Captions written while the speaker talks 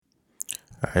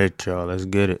Alright, y'all, let's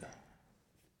get it.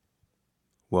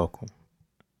 Welcome,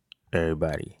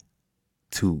 everybody,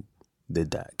 to the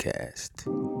Dotcast.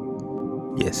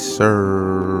 Yes,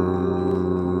 sir.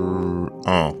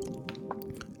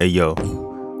 Hey, yo,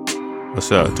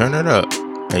 what's up? Turn it up.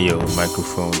 Hey, yo,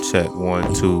 microphone check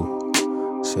 1,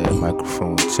 2. Said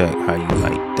microphone check. How you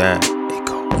like that?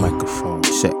 Echo. Microphone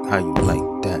check. How you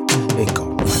like that? Echo.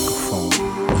 Microphone.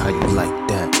 How you like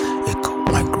that? Echo.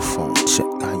 Microphone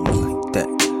check. How you like that?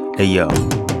 Hey, yo.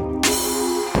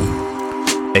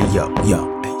 Hey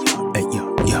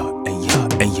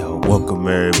yo, welcome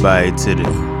everybody to the.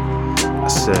 I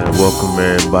said welcome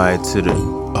everybody to the.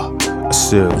 I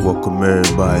said welcome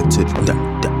everybody to the.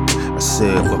 I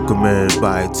said welcome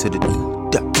everybody to the.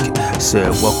 I said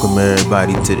welcome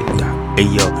everybody to the. Hey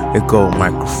yo, it go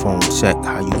microphone check.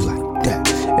 How you like that?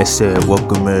 I said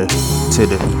welcome to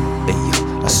the. Hey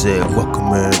yo, I said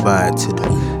welcome everybody to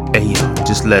the. Hey yo,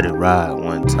 just let it ride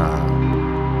one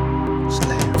time. Just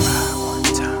let it ride.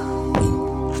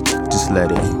 Just let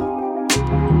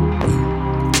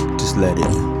it.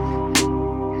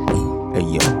 Hey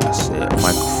yo, I said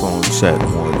microphone check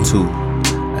 1, 2.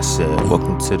 I said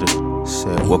welcome to the. I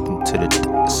said welcome to the.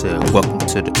 I said welcome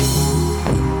to the.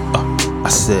 I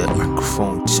said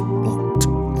microphone check 1,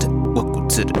 2. Welcome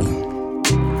to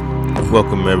the.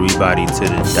 Welcome everybody to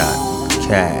the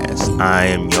Dotcast. I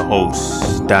am your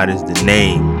host. Dot is the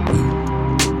name.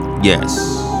 Yes,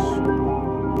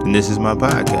 and this is my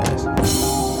podcast.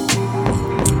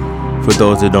 For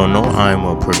those that don't know, I'm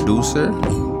a producer,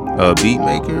 a beat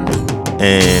maker,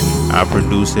 and I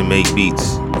produce and make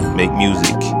beats, make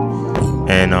music.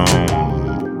 And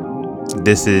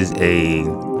this is a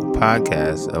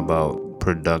podcast about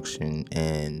production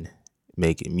and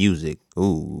making music.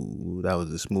 Ooh, that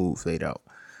was a smooth fade out.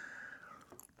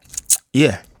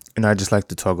 Yeah, and I just like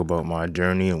to talk about my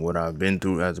journey and what I've been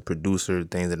through as a producer,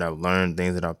 things that I've learned,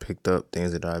 things that I've picked up,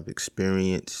 things that I've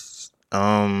experienced.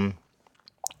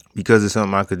 Because it's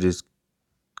something I could just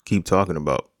keep talking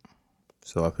about.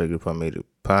 So I figured if I made a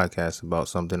podcast about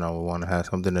something, I would want to have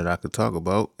something that I could talk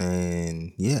about.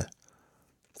 And yeah.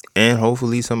 And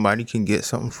hopefully somebody can get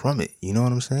something from it. You know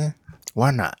what I'm saying?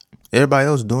 Why not? Everybody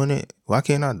else doing it. Why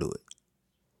can't I do it?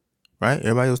 Right?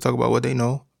 Everybody else talk about what they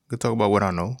know. I could talk about what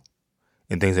I know.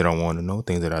 And things that I want to know.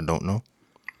 Things that I don't know.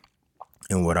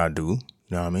 And what I do.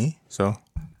 You know what I mean? So,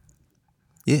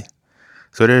 yeah.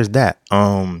 So there's that.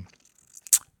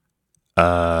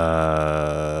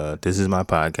 This is my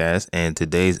podcast, and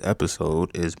today's episode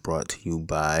is brought to you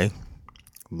by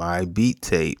my beat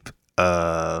tape.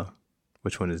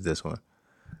 Which one is this one?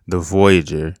 The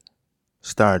Voyager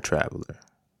Star Traveler.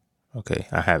 Okay,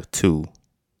 I have two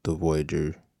the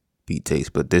Voyager beat tapes,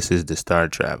 but this is the Star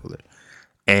Traveler.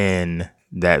 And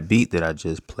that beat that I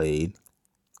just played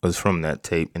was from that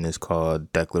tape, and it's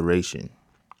called Declaration.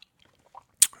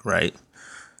 Right?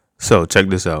 So check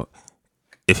this out.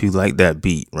 If you like that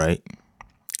beat, right?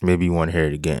 Maybe you want to hear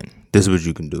it again. This is what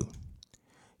you can do.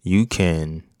 You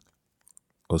can,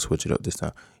 we'll switch it up this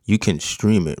time. You can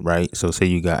stream it, right? So say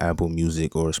you got Apple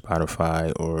Music or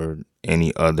Spotify or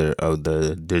any other of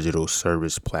the digital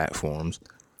service platforms.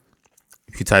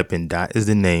 If you type in Dot is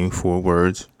the name, 4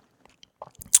 words,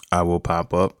 I will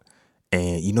pop up.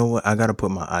 And you know what? I got to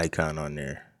put my icon on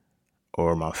there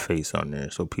or my face on there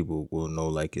so people will know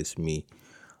like it's me.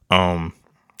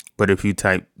 But if you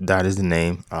type Dot is the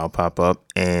name, I'll pop up,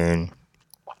 and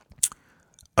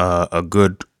a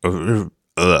good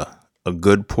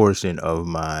portion of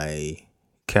my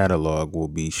catalog will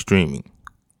be streaming,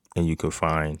 and you can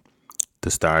find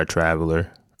the Star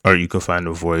Traveler, or you can find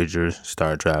the Voyager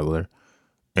Star Traveler,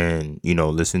 and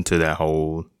listen to that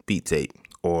whole beat tape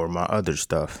or my other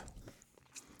stuff.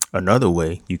 Another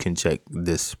way you can check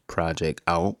this project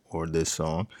out or this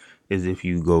song is if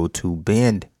you go to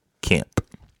Bandcamp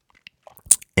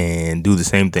and do the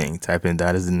same thing. Type in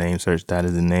That Is the Name, search That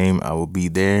Is the Name. I will be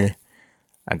there.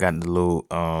 I got the little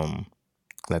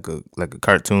like a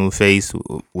cartoon face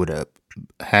with a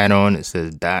hat on. It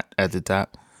says Dot at the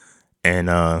top, and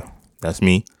that's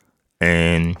me.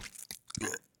 And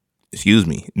excuse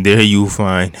me, there you will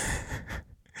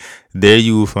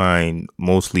find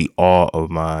mostly all of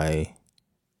my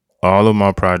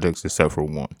projects except for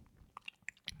one.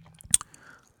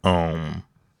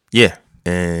 Yeah,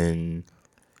 and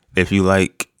if you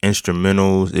like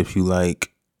instrumentals, if you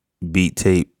like beat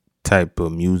tape type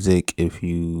of music, if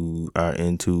you are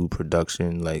into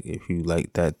production, like if you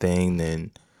like that thing,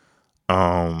 then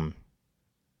I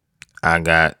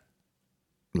got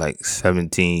like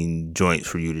 17 joints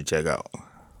for you to check out,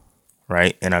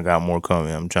 right? And I got more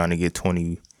coming. I'm trying to get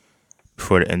 20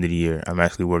 before the end of the year. I'm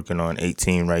actually working on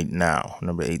 18 right now,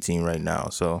 number 18 right now.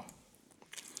 So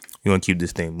we're gonna keep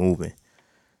this thing moving.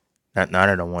 Not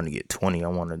that I want to get 20. I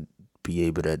want to be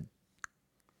able to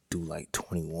do like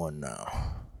 21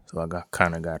 now. So I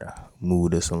gotta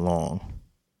move this along.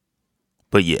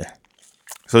 But yeah.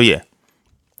 So yeah.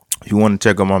 If you want to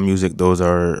check out my music, those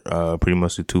are pretty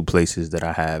much the two places that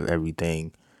I have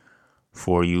everything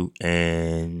for you.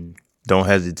 And don't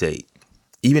hesitate.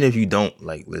 Even if you don't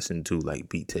like listen to like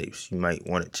beat tapes, you might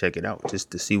want to check it out just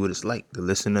to see what it's like to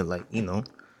listen to like,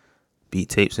 beat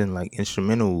tapes and like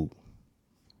instrumental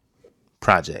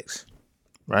projects.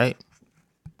 Right?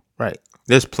 Right.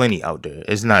 There's plenty out there.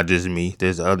 It's not just me.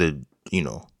 There's other, you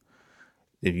know,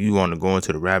 if you want to go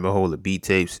into the rabbit hole of beat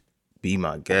tapes, be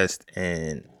my guest,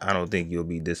 and I don't think you'll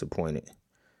be disappointed.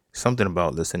 Something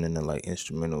about listening to like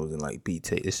instrumentals and like beat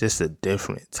tapes. It's just a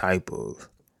different type of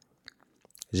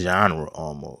genre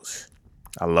almost.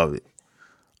 I love it.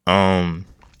 Um,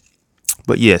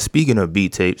 but yeah, speaking of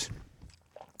beat tapes,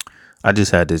 I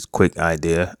just had this quick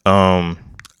idea. I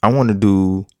want to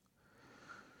do.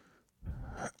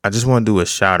 I just want to do a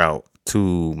shout out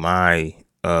to my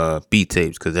beat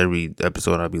tapes because every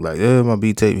episode I'll be like, "Yeah, my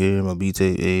beat tape here, my beat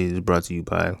tape is brought to you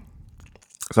by."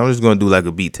 So I'm just gonna do like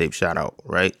a beat tape shout out,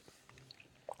 right?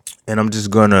 And I'm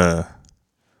just gonna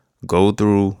go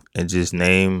through and just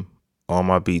name all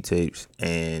my beat tapes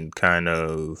and kind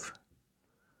of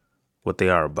what they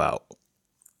are about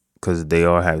because they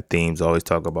all have themes. I always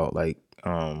talk about like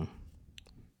having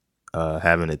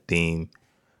a theme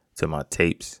to my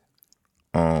tapes,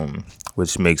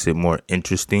 which makes it more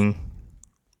interesting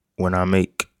when I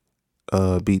make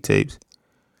beat tapes.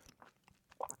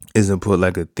 Isn't put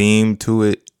like a theme to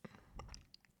it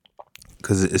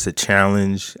because it's a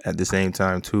challenge at the same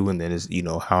time too. And then it's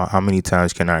how many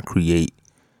times can I create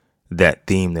that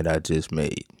theme that I just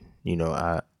made?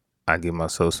 I give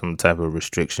myself some type of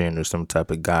restriction or some type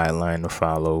of guideline to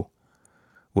follow,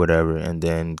 whatever, and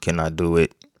then can I do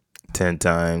it 10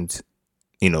 times,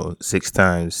 6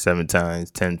 times, 7 times,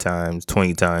 10 times,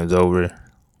 20 times over,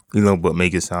 but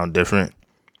make it sound different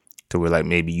to where like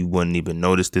maybe you wouldn't even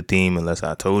notice the theme unless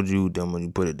I told you. Then when you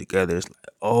put it together, it's like,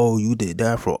 oh, you did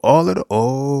that for all of the,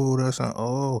 oh, that's not,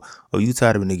 oh, you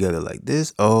tied them together like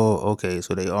this. Oh, okay.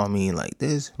 So they all mean like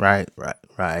this. Right.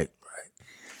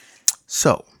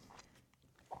 So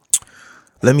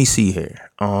let me see here.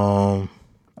 I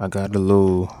got a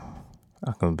little,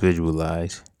 I can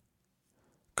visualize.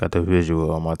 Got the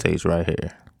visual on my tapes right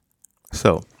here.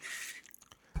 So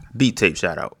beat tape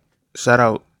shout out. Shout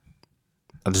out.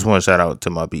 I just want to shout out to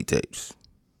my beat tapes.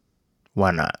 Why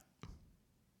not?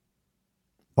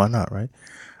 Why not, right?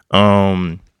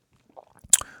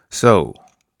 So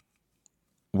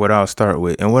what I'll start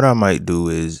with and what I might do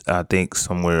is I think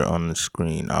somewhere on the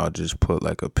screen I'll just put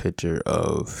like a picture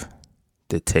of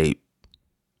the tape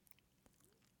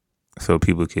so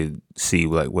people could see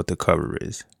like what the cover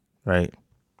is, right?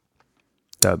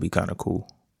 That'd be kind of cool.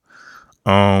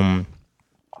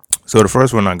 So the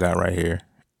first one I got right here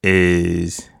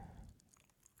is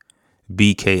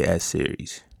BKS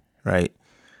series, right?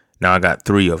 Now I got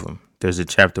 3 of them. There's a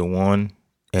chapter 1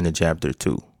 and a chapter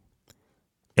 2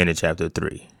 and a chapter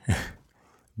 3.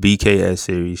 BKS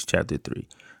series chapter 3.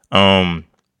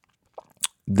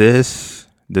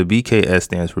 The BKS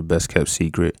stands for Best Kept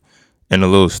Secret. And a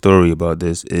little story about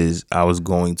this is I was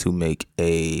going to make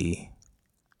a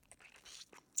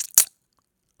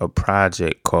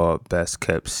project called Best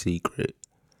Kept Secret.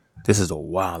 This is a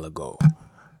while ago.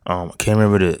 I can't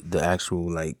remember the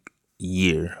actual like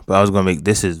year, but I was gonna make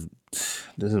this is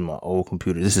my old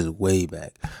computer. This is way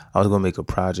back. I was gonna make a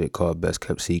project called Best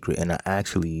Kept Secret, and I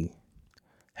actually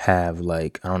have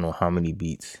like I don't know how many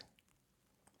beats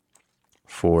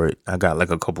for it. I got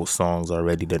like a couple songs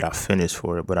already that I finished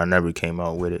for it, but I never came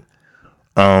out with it.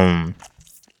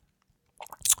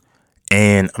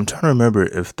 And I'm trying to remember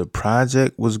if the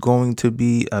project was going to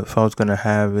be if I was gonna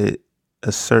have it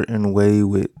a certain way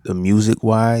with the music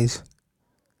wise.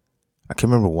 I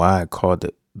can't remember why I called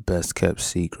it Best Kept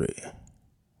Secret,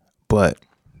 but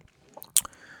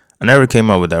I never came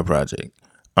up with that project.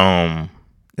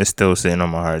 It's still sitting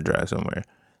on my hard drive somewhere.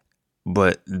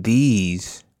 But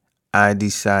these, I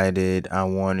decided I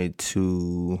wanted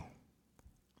to.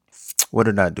 What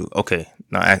did I do? Okay,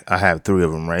 now I have 3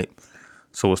 of them, right?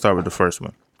 So we'll start with the first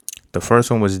one. The first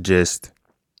one was just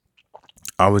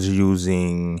I was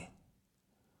using.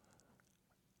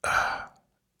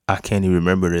 I can't even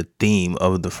remember the theme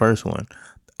of the first one.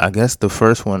 I guess the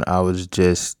first one I was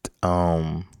just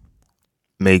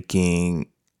making.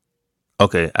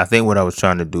 Okay, I think what I was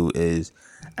trying to do is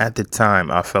at the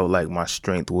time I felt like my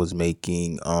strength was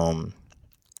making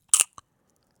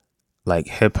like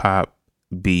hip hop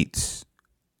beats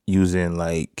using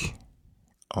like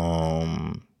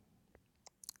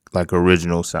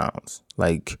original sounds,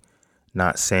 like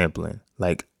not sampling.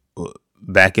 Like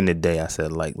back in the day, I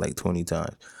said like 20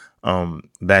 times.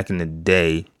 Back in the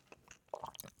day,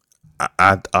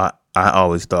 I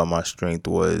always thought my strength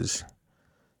was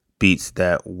beats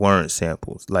that weren't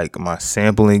samples. Like my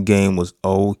sampling game was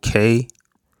okay,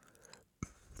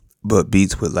 but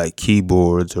beats with like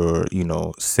keyboards or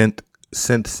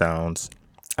synth sounds,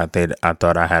 I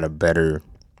thought I had a better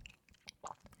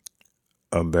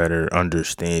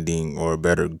understanding or a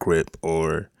better grip,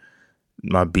 or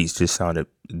my beats just sounded,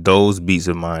 those beats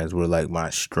of mine were like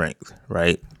my strength,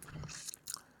 right?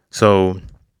 So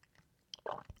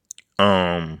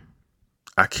um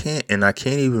I can't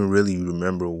even really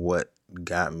remember what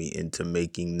got me into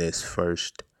making this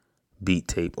first beat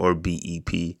tape or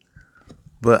BEP.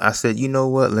 But I said, you know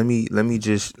what? Let me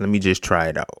just try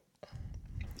it out.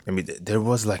 I mean, there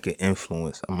was like an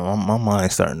influence. My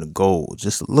mind's starting to go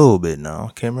just a little bit now.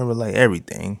 I can't remember like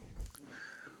everything,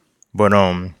 but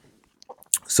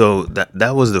so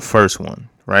that was the first one,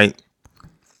 right?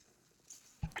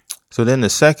 So then the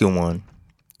second one,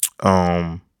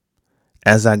 um,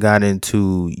 as I got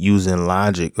into using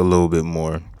Logic a little bit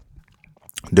more,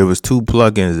 there was two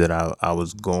plugins that I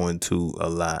was going to a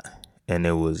lot, and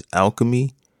it was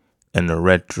Alchemy and the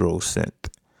Retro Synth.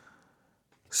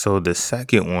 So the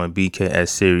second one, BKS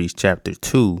Series Chapter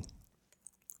 2,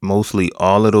 mostly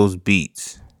all of those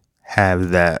beats have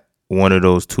that one of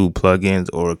those two plugins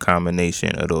or a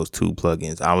combination of those two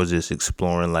plugins. I was just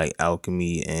exploring like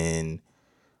Alchemy and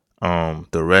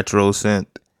the Retro Synth,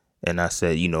 and I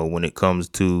said, when it comes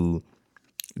to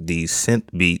these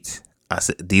synth beats, I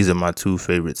said these are my two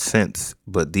favorite synths,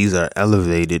 but these are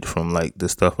elevated from like the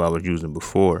stuff I was using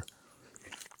before.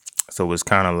 So it's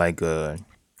kind of like a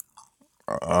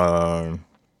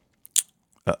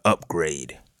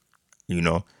upgrade, you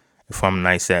know. If I'm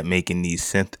nice at making these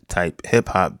synth type hip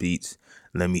hop beats,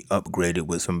 let me upgrade it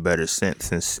with some better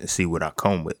synths and see what I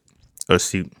come with, or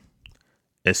see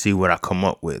what I come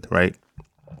up with, right?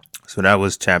 So that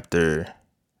was chapter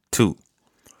 2.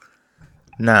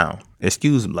 Now,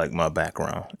 excuse like my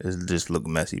background. It just look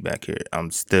messy back here. I'm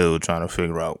still trying to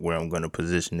figure out where I'm gonna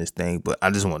position this thing, but I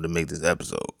just wanted to make this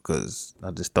episode because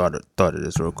I just thought of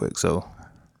this real quick. So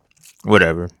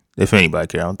whatever. If anybody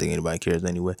cares, I don't think anybody cares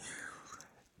anyway.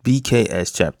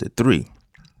 BKS chapter 3.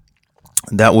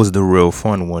 That was the real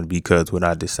fun one, because what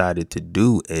I decided to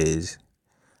do is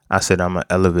I said I'm gonna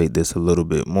elevate this a little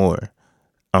bit more.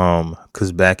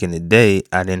 Cause back in the day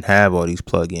I didn't have all these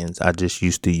plugins. I just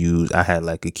used to use, I had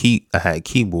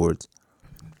keyboards.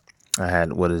 I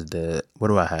had, what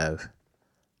do I have?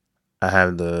 I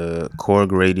have the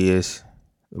Korg Radius,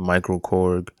 the Micro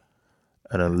Korg,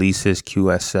 an Alesis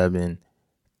QS7,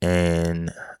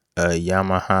 and a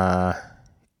Yamaha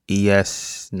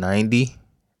ES90,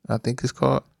 I think it's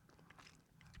called.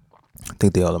 I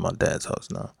think they all at my dad's house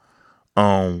now.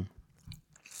 Um,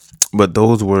 but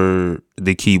those were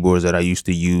the keyboards that I used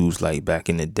to use like back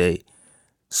in the day.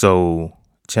 So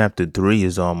chapter 3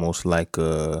 is almost like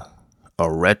a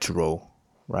retro,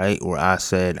 right? Where I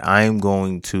said I'm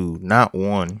going to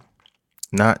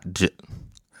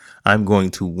I'm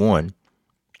going to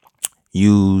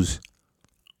use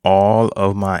all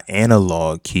of my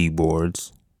analog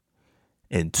keyboards,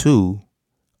 and 2,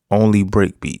 only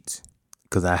break beats,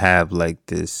 because I have like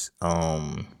this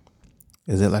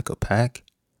is it like a pack?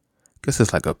 I guess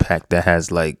it's like a pack that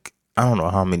has like, I don't know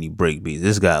how many break beats.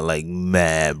 It's got like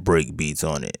mad break beats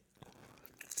on it.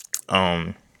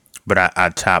 But I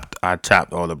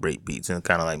chopped all the break beats and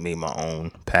kind of like made my own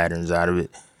patterns out of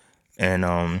it. And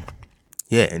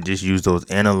yeah, and just use those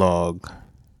analog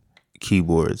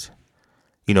keyboards.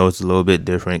 It's a little bit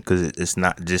different because it's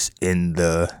not just in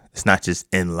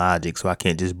Logic, so I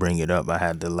can't just bring it up. I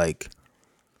had to like,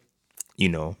 you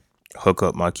know, hook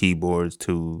up my keyboards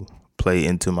to play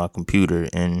into my computer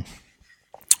and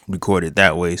record it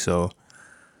that way. So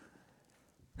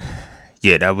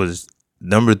yeah, that was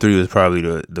number 3, was probably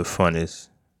the funnest,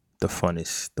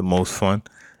 the most fun,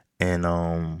 and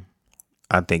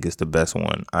I think it's the best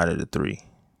one out of the 3,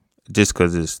 just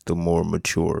because it's the more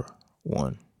mature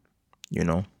one, you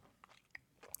know.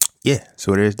 Yeah,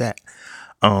 so there's that.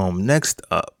 Next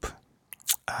up,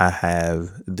 I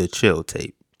have the chill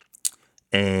tape.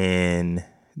 And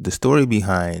the story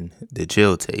behind the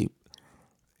chill tape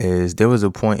is there was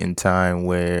a point in time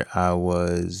where I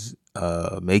was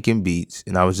making beats,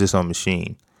 and I was just on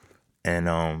Machine, and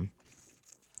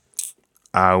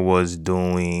I was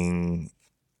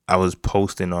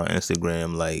posting on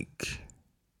Instagram, like,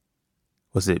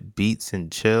 was it Beats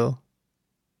and Chill?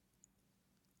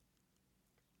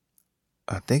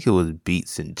 I think it was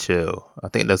Beats and Chill. I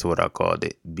think that's what I called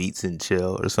it, Beats and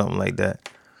Chill or something like that.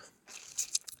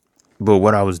 But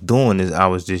what I was doing is I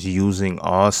was just using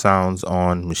all sounds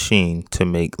on machine to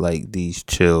make like these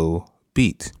chill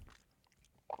beats.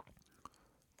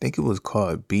 I think it was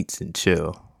called Beats and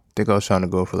Chill. I think I was trying to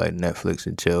go for like Netflix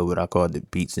and Chill, but I called it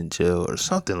Beats and Chill or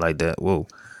something like that. Whoa,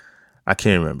 I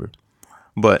can't remember.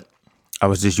 But I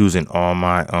was just using all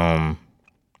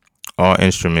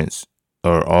instruments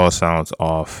or all sounds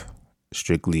off,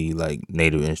 strictly like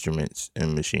native instruments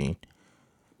and machine.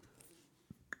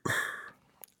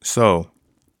 So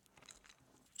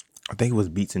I think it was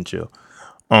Beats and Chill.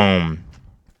 Um,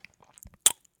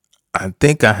 I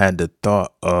think I had the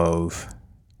thought of,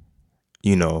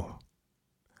 you know,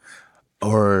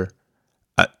 or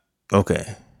I,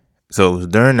 okay. So it was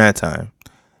during that time.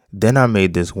 Then I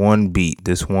made this one beat.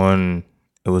 This one,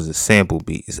 it was a sample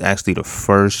beat. It's actually the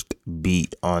first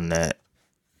beat on that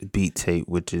beat tape,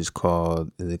 which is it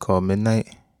called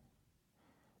Midnight?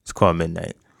 It's called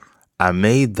Midnight. I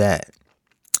made that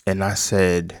and I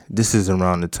said, this is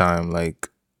around the time like,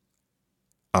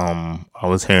 I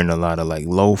was hearing a lot of like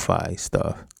lo-fi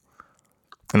stuff.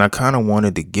 And I kind of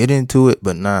wanted to get into it,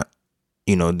 but not,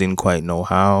 didn't quite know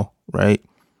how, right?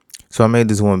 So I made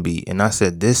this one beat and I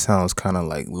said, this sounds kind of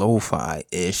like lo-fi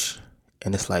ish.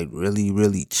 And it's like really,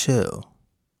 really chill,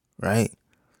 right?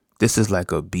 This is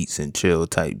like a beats and chill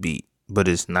type beat, but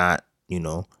it's not,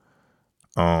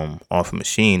 off a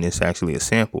machine. It's actually a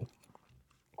sample.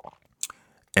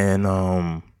 And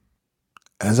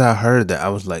as I heard that, I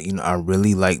was like, I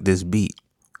really like this beat.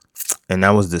 And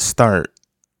that was the start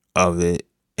of it.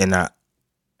 And at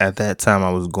that time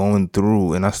I was going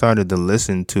through and I started to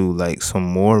listen to like some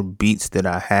more beats that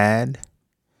I had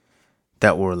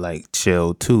that were like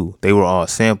chill too. They were all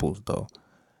samples though.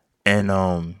 And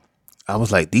I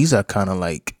was like, these are kind of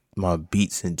like my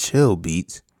beats and chill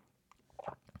beats.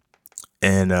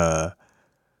 And I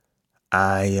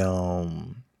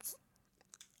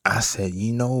I said,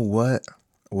 you know what?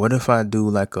 What if I do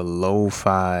like a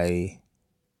lo-fi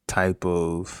type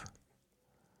of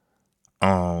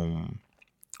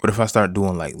what if I start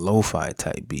doing like lo-fi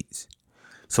type beats?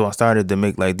 So I started to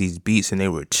make like these beats and they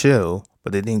were chill,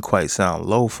 but they didn't quite sound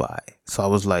lo-fi. So I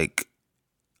was like,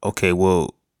 okay,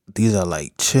 well, these are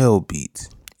like chill beats.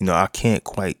 I can't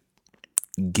quite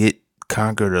get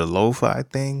conquer the lo-fi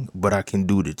thing, but I can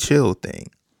do the chill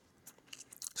thing.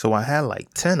 So I had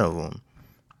like 10 of them.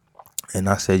 And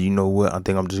I said, you know what? I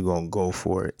think I'm just going to go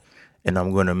for it. And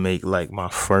I'm going to make like my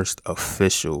first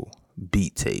official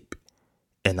beat tape.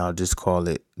 And I'll just call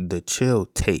it the Chill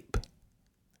Tape.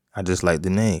 I just like the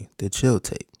name, the Chill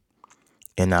Tape.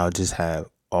 And I'll just have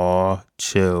all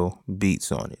chill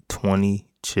beats on it, 20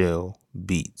 chill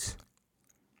beats.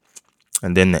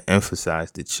 And then to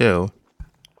emphasize the chill,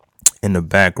 in the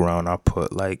background, I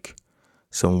put like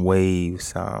some wave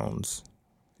sounds,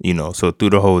 so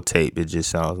through the whole tape, it just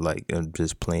sounds like I'm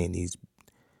just playing these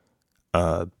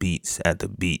beats at the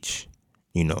beach,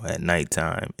 at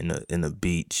nighttime in the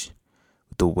beach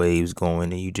with the waves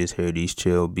going and you just hear these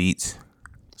chill beats.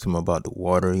 Something about the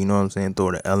water, you know what I'm saying?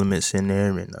 Throw the elements in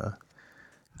there and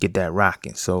get that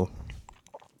rocking. So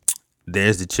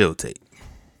there's the chill tape.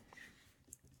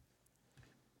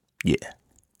 Yeah.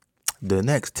 The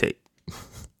next tape.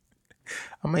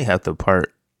 I may have to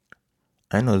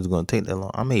I know it's gonna take that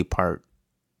long. I may part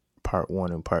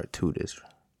one and part two this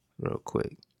real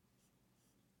quick.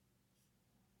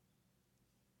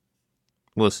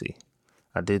 We'll see.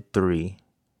 I did 3.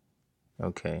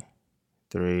 Okay.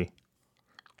 3,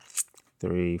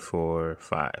 3, 4,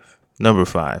 5. Number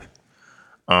 5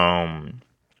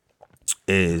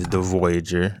 is the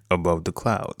Voyager Above the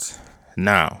Clouds.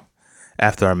 Now,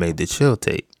 after I made the chill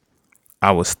tape,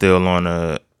 I was still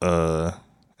on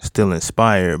still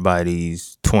inspired by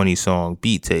these 20 song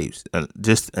beat tapes.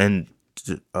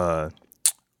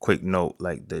 Quick note,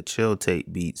 like the chill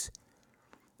tape beats,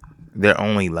 they're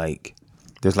only like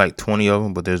there's like 20 of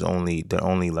them, but they're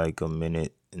only like a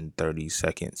minute and 30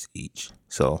 seconds each.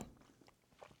 So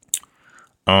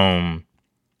I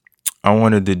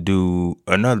wanted to do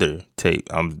another tape.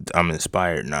 I'm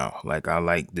inspired now. Like I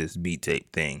like this beat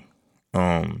tape thing.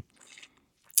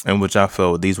 In which I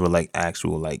felt these were like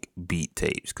actual like beat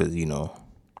tapes, because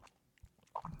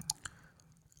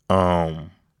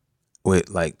with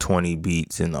like 20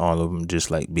 beats and all of them just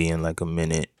like being like a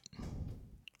minute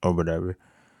or whatever.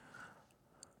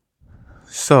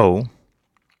 So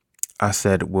I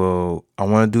said, well, I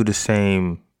want to do the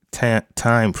same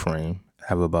time frame,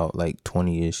 have about like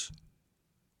 20-ish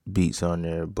beats on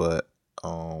there, but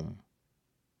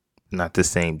not the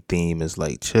same theme as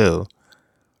like chill.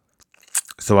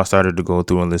 So I started to go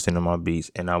through and listen to my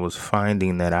beats, and I was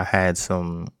finding that I had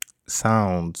some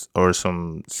sounds or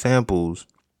some samples,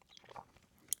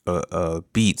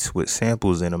 beats with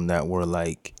samples in them that were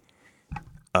like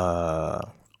uh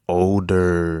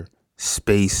older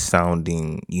space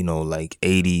sounding, like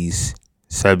 80s,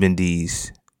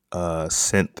 70s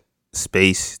synth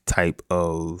space type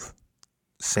of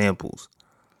samples.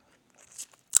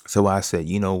 So I said,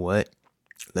 you know what?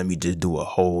 Let me just do a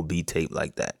whole beat tape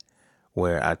like that,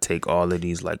 where I take all of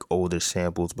these like older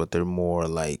samples, but they're more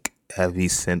like heavy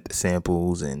synth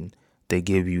samples and they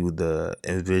give you the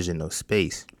envision of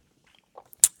space.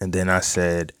 And then I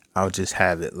said, I'll just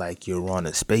have it like you're on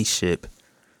a spaceship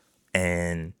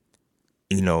and,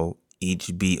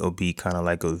 each beat will be kind of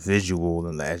like a visual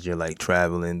and as you're like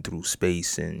traveling through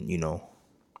space and,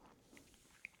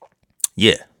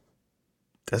 yeah,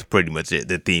 that's pretty much it,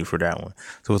 the theme for that one.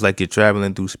 So it's like you're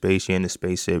traveling through space, you're in a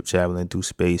spaceship traveling through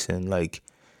space, and like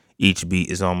each beat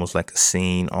is almost like a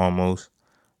scene almost.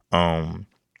 Um,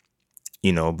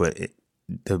 but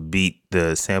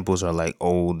the samples are like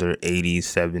older 80s,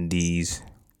 70s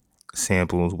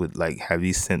samples with like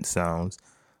heavy synth sounds.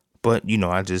 But,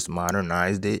 I just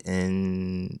modernized it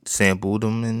and sampled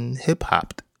them and hip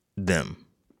hopped them.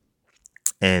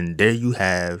 And there you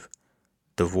have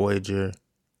the Voyager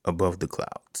Above the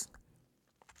Clouds.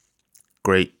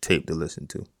 Great tape to listen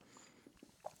to.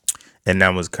 And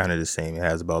that was kind of the same. It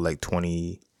has about like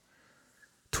 20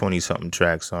 something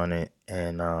tracks on it.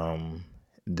 And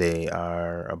they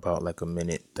are about like a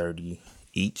minute 30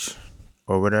 each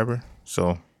or whatever.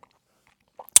 So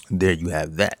there you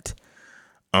have that.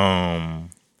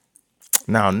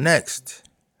 Now next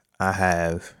I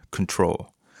have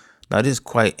Control. Now this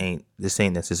ain't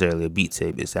necessarily a beat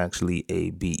tape. It's actually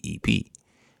a BEP.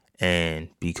 And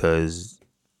because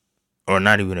or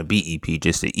not even a BEP,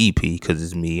 just an EP because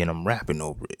it's me and I'm rapping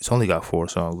over it. It's only got 4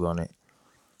 songs on it.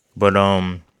 But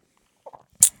I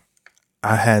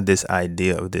had this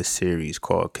idea of this series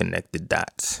called Connect the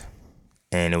Dots.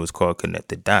 And it was called Connect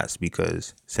the Dots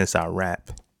because since I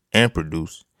rap and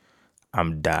produce,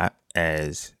 I'm Dot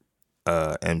as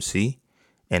a MC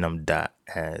and I'm Dot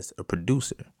as a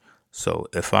producer. So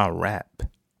if I rap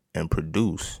and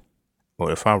produce,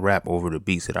 or if I rap over the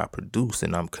beats that I produce,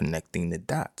 then I'm connecting the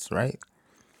dots, right?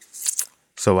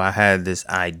 So I had this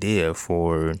idea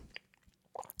for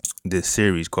this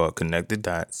series called Connect the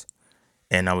Dots,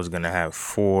 and I was gonna have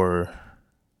four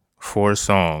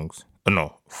songs,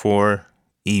 no, 4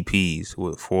 EPs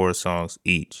with 4 songs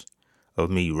each of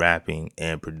me rapping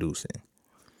and producing.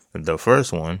 The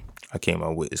first one I came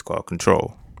up with is called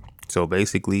Control. So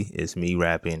basically, it's me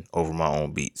rapping over my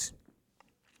own beats.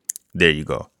 There you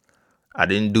go. I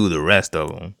didn't do the rest of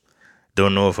them.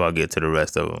 Don't know if I'll get to the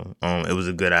rest of them. It was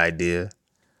a good idea.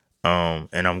 And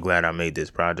I'm glad I made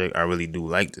this project. I really do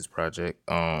like this project.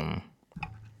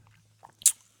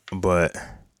 But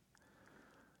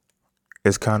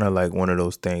it's kind of like one of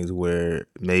those things where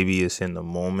maybe it's in the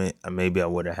moment. Maybe I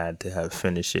would have had to have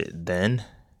finished it then,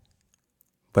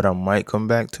 but I might come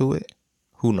back to it.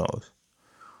 Who knows?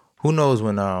 Who knows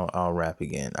when I'll rap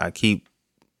again? I keep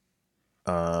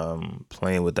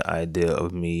playing with the idea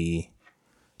of me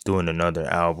doing another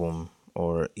album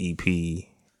or EP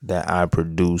that I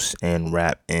produce and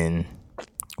rap in,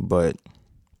 but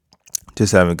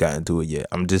just haven't gotten to it yet.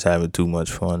 I'm just having too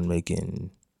much fun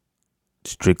making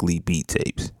strictly beat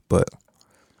tapes. But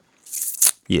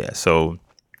yeah, so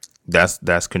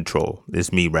that's Control.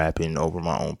 It's me rapping over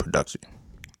my own production.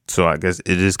 So I guess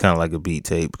it is kind of like a beat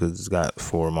tape because it's got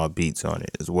 4 of my beats on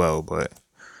it as well, but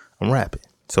I'm rapping.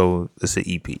 So it's an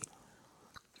EP.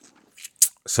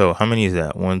 So how many is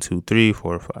that? 1, 2, 3,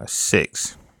 4, 5,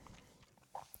 6.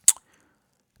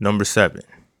 Number 7,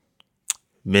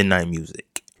 Midnight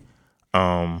Music.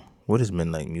 What does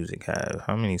Midnight Music have?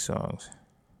 How many songs?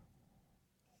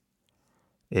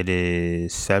 It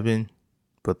is 7,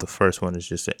 but the first one is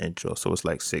just an intro, so it's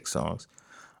like 6 songs.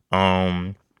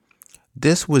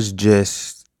 This was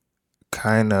just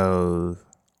kind of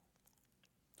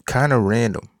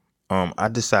random. I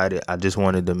decided I just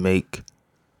wanted to make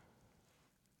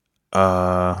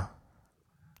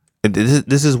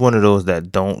this is one of those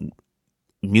that don't,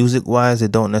 music wise,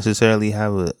 it don't necessarily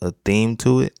have a theme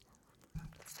to it.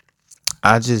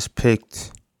 I just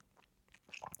picked,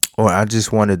 or I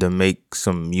just wanted to make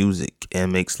some music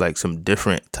and makes like some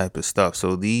different type of stuff.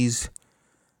 So this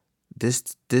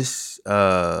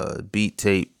beat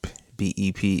tape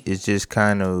BEP is just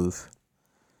kind of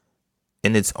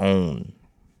in its own,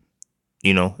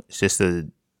 it's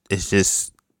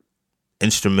just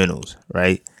instrumentals,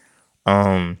 right?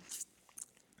 I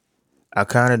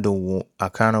kind of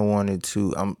wanted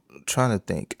to, I'm trying to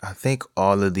think. I think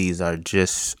all of these are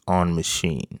just on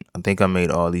Machine. I think I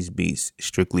made all these beats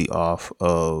strictly off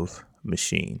of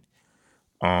Machine.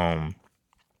 And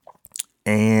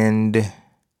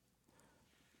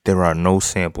there are no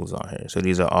samples on here. So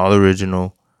these are all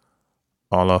original,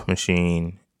 all off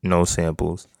Machine, no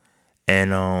samples.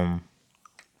 And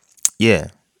yeah.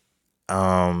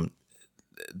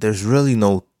 There's really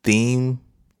no theme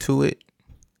to it.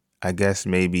 I guess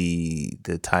maybe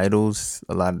the titles,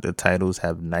 a lot of the titles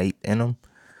have night in them.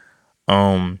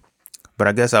 But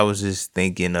I guess I was just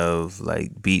thinking of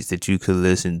like beats that you could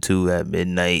listen to at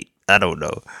midnight. I don't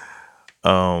know.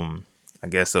 I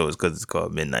guess so. It's because it's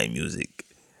called midnight music.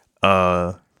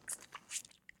 But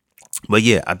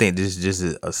yeah, I think this is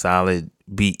just a solid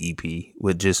beat EP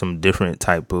with just some different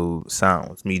type of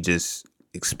sounds. Me just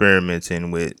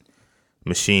experimenting with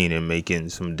Machine and making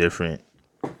some different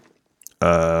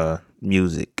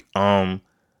music.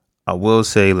 I will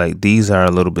say like these are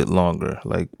a little bit longer.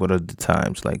 Like what are the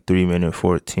times? Like 3 minute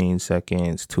 14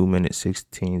 seconds, 2 minute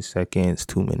 16 seconds,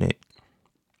 2 minute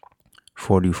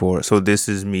 44. So this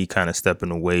is me kind of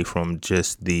stepping away from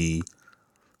just the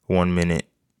 1 minute,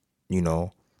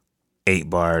 8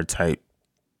 bar type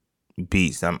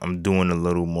beats. I'm doing a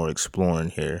little more exploring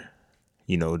here.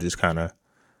 Just kind of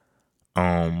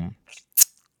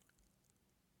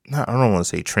I don't want to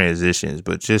say transitions,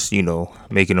 but just,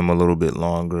 making them a little bit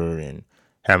longer and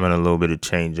having a little bit of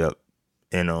change up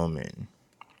in them. And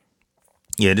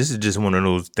yeah, this is just one of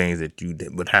those things that you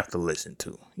would have to listen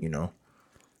to,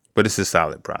 but it's a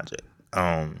solid project.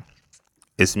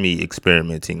 It's me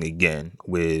experimenting again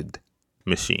with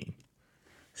Machine,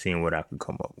 seeing what I can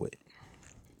come up with.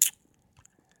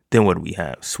 Then what do we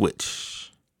have?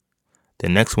 Switch. The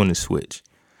next one is Switch.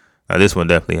 Now this one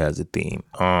definitely has a theme.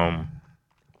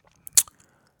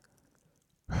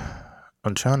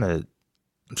 I'm trying to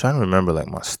remember like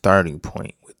my starting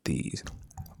point with these.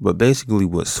 But basically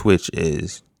what Switch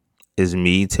is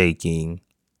me taking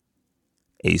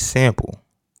a sample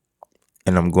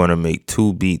and I'm going to make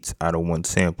 2 beats out of 1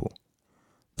 sample.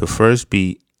 The first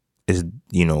beat is,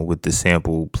 with the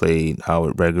sample played how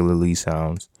it regularly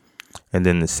sounds. And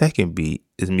then the second beat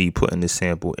is me putting the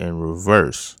sample in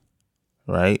reverse,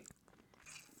 right?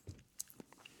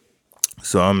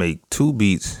 So I'll make 2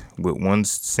 beats with 1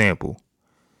 sample.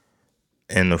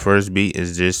 And the first beat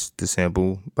is just the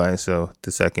sample by itself.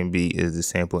 The second beat is the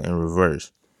sample in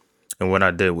reverse. And what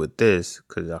I did with this,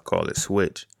 because I call it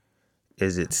Switch,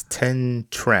 is it's 10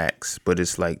 tracks, but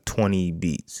it's like 20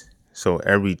 beats. So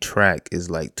every track is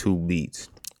like 2 beats.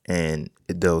 And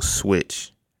they'll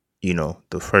switch,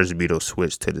 the first beat will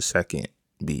switch to the second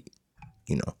beat,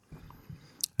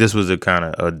 This was a kind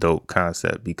of a dope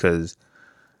concept because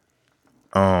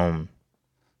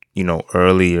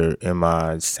earlier in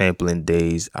my sampling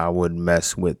days, I would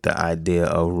mess with the idea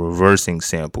of reversing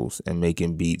samples and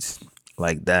making beats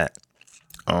like that.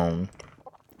 And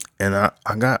I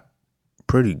got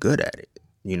pretty good at it,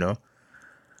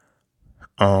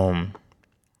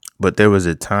 But there was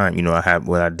a time, I had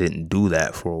where I didn't do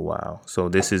that for a while. So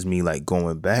this is me like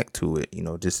going back to it,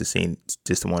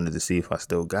 just wanted to see if I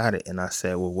still got it. And I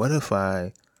said, well, what if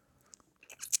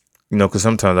because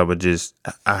sometimes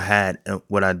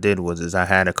what I did was I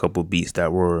had a couple beats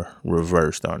that were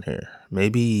reversed on here.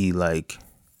 Maybe like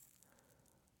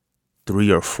 3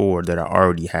 or 4 that I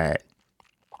already had.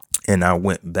 And I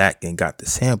went back and got the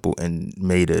sample and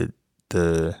made a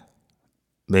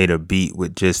beat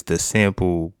with just the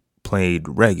sample played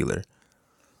regular.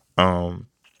 And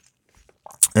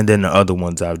then the other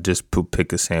ones I'll just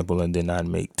pick a sample and then I'd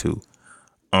make 2.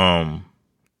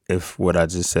 If what I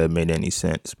just said made any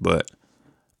sense. But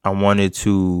I wanted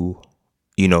to,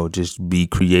 just be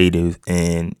creative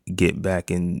and get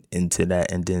back into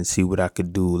that and then see what I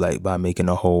could do like by making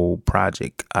a whole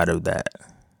project out of that,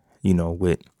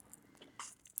 with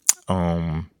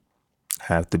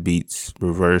half the beats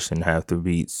reverse and half the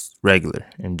beats regular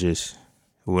and just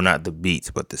not the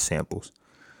beats but the samples.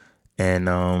 And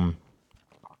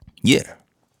yeah.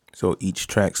 So each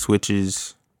track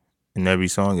switches and every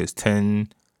song is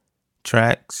 10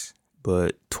 tracks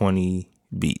but 20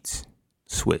 beats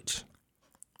switch.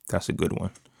 That's a good one.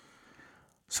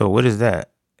 So what is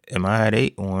that? Am I at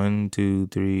 8? 1, 2,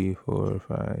 3, 4,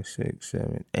 5, 6,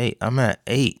 7, 8. I'm at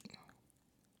 8.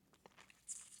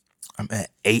 I'm at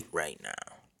 8 right now.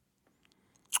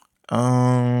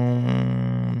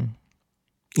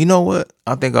 You know what?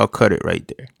 I think I'll cut it right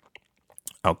there.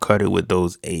 I'll cut it with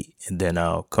those 8 and then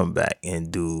I'll come back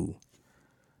and do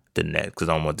the next because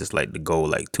I don't want this like to go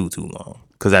like too long.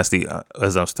 Because that's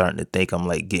as I'm starting to think, I'm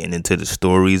like getting into the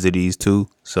stories of these 2.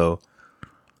 So,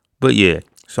 but yeah,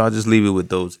 so I'll just leave it with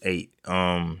those 8.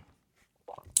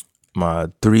 my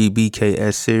 3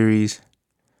 BKS series,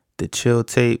 the Chill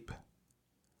Tape,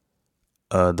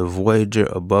 the Voyager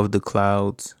Above the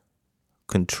Clouds,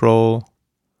 Control,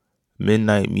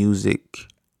 Midnight Music,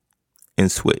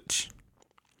 and Switch.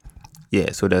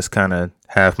 Yeah, so that's kind of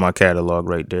half my catalog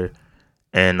right there.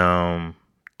 And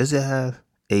is it half?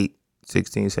 8,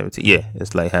 16, 17? Yeah,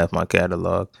 it's like half my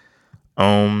catalog.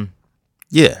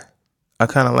 Yeah, I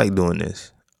kind of like doing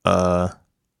this.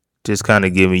 Just kind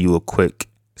of giving you a quick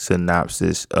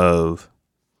synopsis of,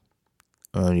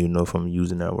 I don't even know if I'm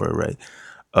using that word right,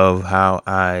 of how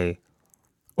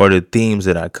or the themes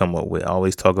that I come up with. I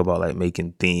always talk about like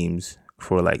making themes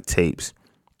for like tapes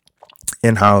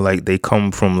and how like they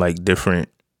come from like different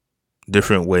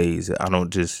ways. I don't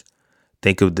just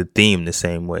think of the theme the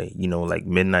same way. Like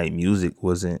Midnight Music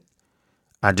wasn't,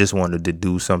 I just wanted to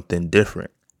do something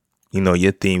different.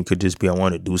 Your theme could just be, I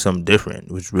want to do something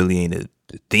different, which really ain't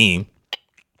the theme.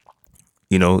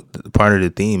 Part of the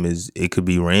theme is it could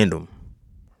be random,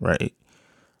 right?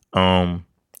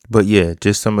 But yeah,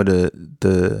 just some of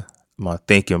my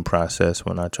thinking process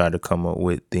when I try to come up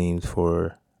with themes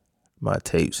for my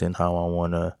tapes and how I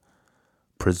want to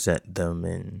present them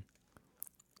and,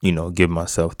 give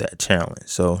myself that challenge.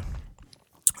 So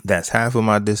that's half of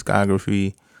my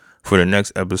discography. For the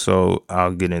next episode,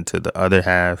 I'll get into the other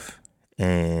half,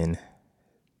 and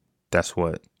that's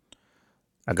what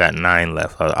I got 9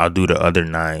 left. I'll do the other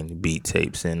 9 beat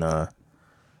tapes and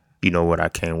what I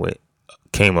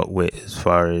came up with as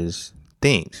far as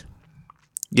things.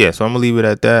 Yeah, so I'm gonna leave it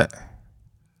at that.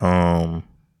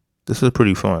 This is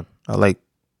pretty fun. I like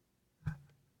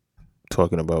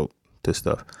talking about this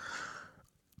stuff.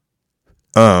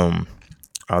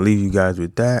 I'll leave you guys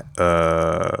with that.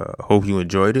 Hope you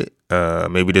enjoyed it.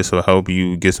 Maybe this will help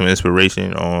you get some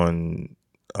inspiration on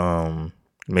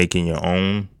making your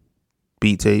own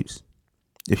beat tapes.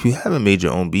 If you haven't made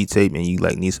your own beat tape and you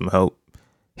like need some help,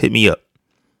 hit me up.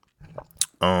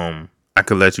 I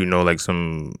could let you know like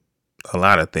a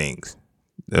lot of things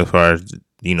as far as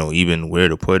even where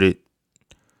to put it,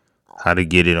 how to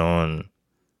get it on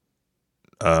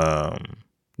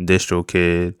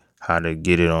DistroKid, how to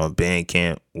get it on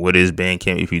Bandcamp. What is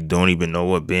Bandcamp? If you don't even know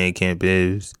what Bandcamp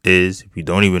is if you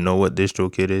don't even know what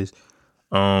DistroKid is,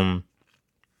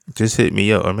 just hit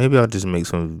me up, or maybe I'll just make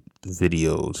some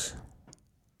videos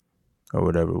or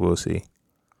whatever. We'll see.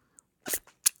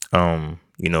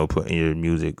 Putting your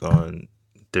music on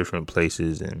different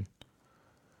places and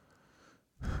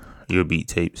your beat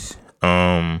tapes.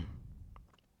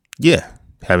 Yeah,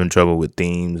 having trouble with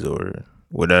themes or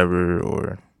whatever,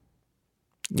 or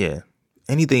yeah,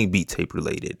 anything beat tape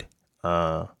related.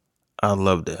 I'd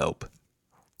love to help.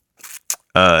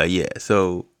 Yeah.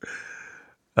 So,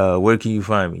 where can you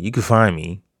find me? You can find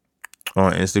me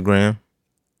on Instagram,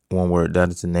 one word, that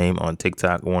is the name. On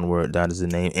TikTok, one word, that is the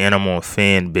name. And I'm on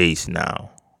Fan Base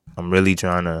now. I'm really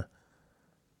trying to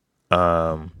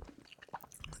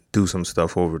do some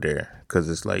stuff over there because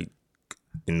it's like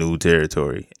new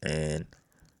territory and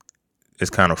it's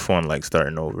kind of fun, like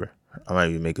starting over. I might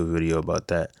even make a video about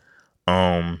that.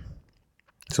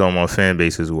 So I'm on Fan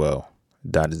Base as well.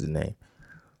 That is the name.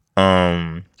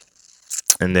 And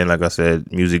then, like I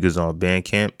said, music is on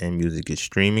Bandcamp and music is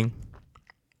streaming.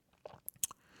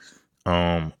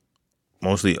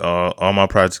 Mostly all my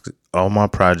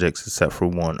projects except for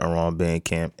one are on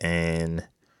Bandcamp, and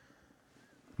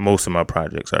most of my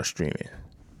projects are streaming.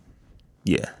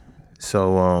 Yeah.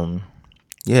 So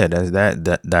yeah, that's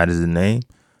that is the name.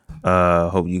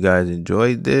 Hope you guys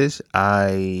enjoyed this.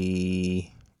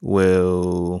 I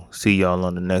will see y'all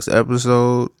on the next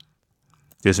episode.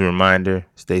 Just a reminder,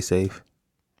 stay safe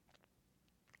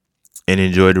and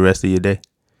enjoy the rest of your day.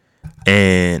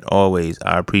 And always,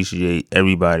 I appreciate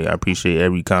everybody. I appreciate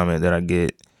every comment that I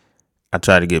get. I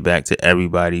try to get back to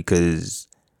everybody because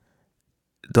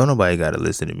don't nobody got to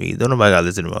listen to me. Don't nobody got to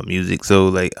listen to my music. So,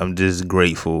 like, I'm just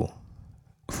grateful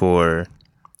for,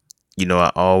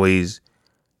 I always,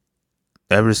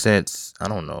 ever since, I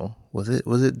don't know, was it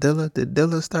Dilla? Did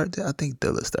Dilla start this? I think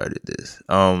Dilla started this.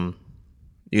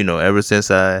 Ever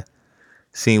since I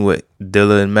seen what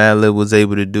Dilla and Madlib was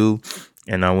able to do,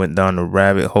 and I went down the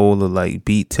rabbit hole of like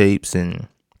beat tapes, and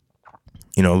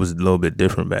it was a little bit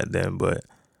different back then, but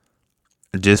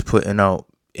just putting out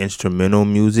instrumental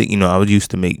music. I was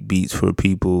used to make beats for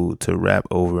people to rap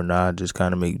over. Now I just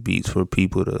kind of make beats for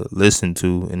people to listen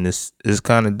to, and this is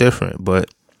kind of different.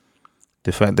 But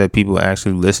the fact that people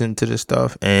actually listen to the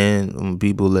stuff and when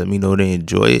people let me know they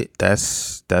enjoy it,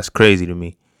 that's crazy to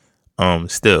me.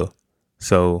 Still,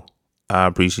 so I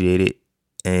appreciate it,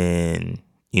 and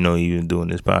even doing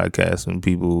this podcast, when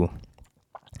people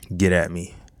get at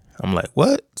me, I'm like,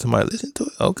 what? Somebody listen to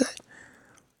it? Okay.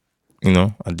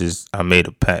 I made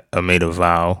a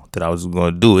vow that I was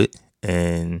going to do it,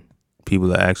 and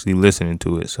people are actually listening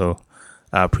to it. So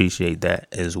I appreciate that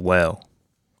as well.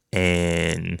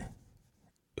 And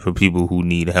for people who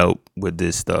need help with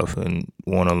this stuff and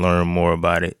want to learn more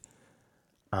about it,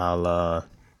 I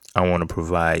want to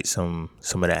provide some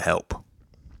of that help.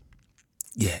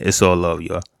 Yeah, it's all love,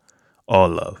 y'all. All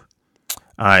love.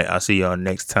 All right, I'll see y'all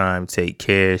next time. Take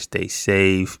care, stay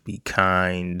safe, be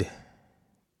kind,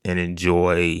 and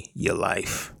enjoy your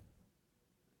life.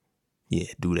 Yeah,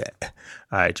 do that.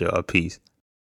 All right, y'all. Peace.